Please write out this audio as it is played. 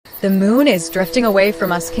The moon is drifting away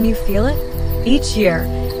from us, can you feel it? Each year,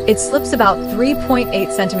 it slips about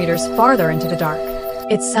 3.8 centimeters farther into the dark.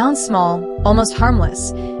 It sounds small, almost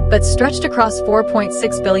harmless, but stretched across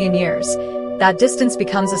 4.6 billion years, that distance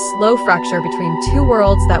becomes a slow fracture between two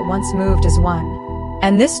worlds that once moved as one.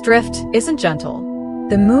 And this drift isn't gentle.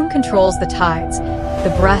 The moon controls the tides,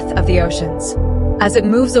 the breath of the oceans. As it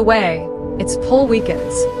moves away, its pull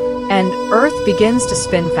weakens, and Earth begins to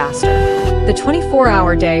spin faster. The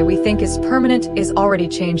 24-hour day we think is permanent is already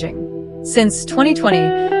changing. Since 2020,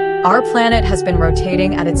 our planet has been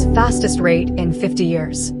rotating at its fastest rate in 50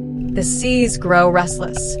 years. The seas grow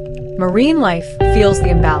restless. Marine life feels the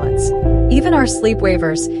imbalance. Even our sleep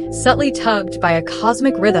wavers, subtly tugged by a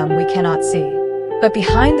cosmic rhythm we cannot see. But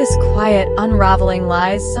behind this quiet unraveling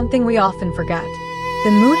lies something we often forget.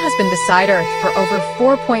 The moon has been beside Earth for over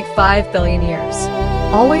 4.5 billion years,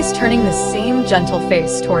 always turning the same gentle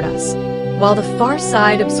face toward us, while the far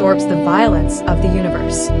side absorbs the violence of the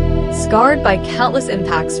universe, scarred by countless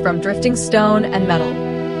impacts from drifting stone and metal.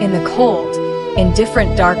 In the cold,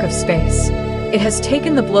 indifferent dark of space, it has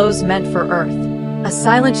taken the blows meant for Earth, a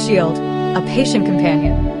silent shield, a patient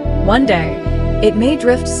companion. One day, it may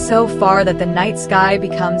drift so far that the night sky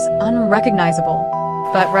becomes unrecognizable.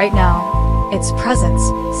 But right now, its presence,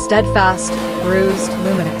 steadfast, bruised,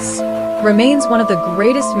 luminous, remains one of the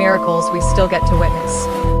greatest miracles we still get to witness.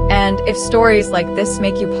 And if stories like this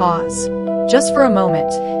make you pause, just for a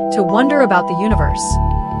moment, to wonder about the universe,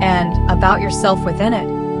 and about yourself within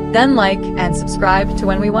it, then like and subscribe to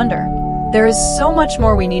When We Wonder. There is so much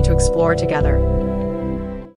more we need to explore together.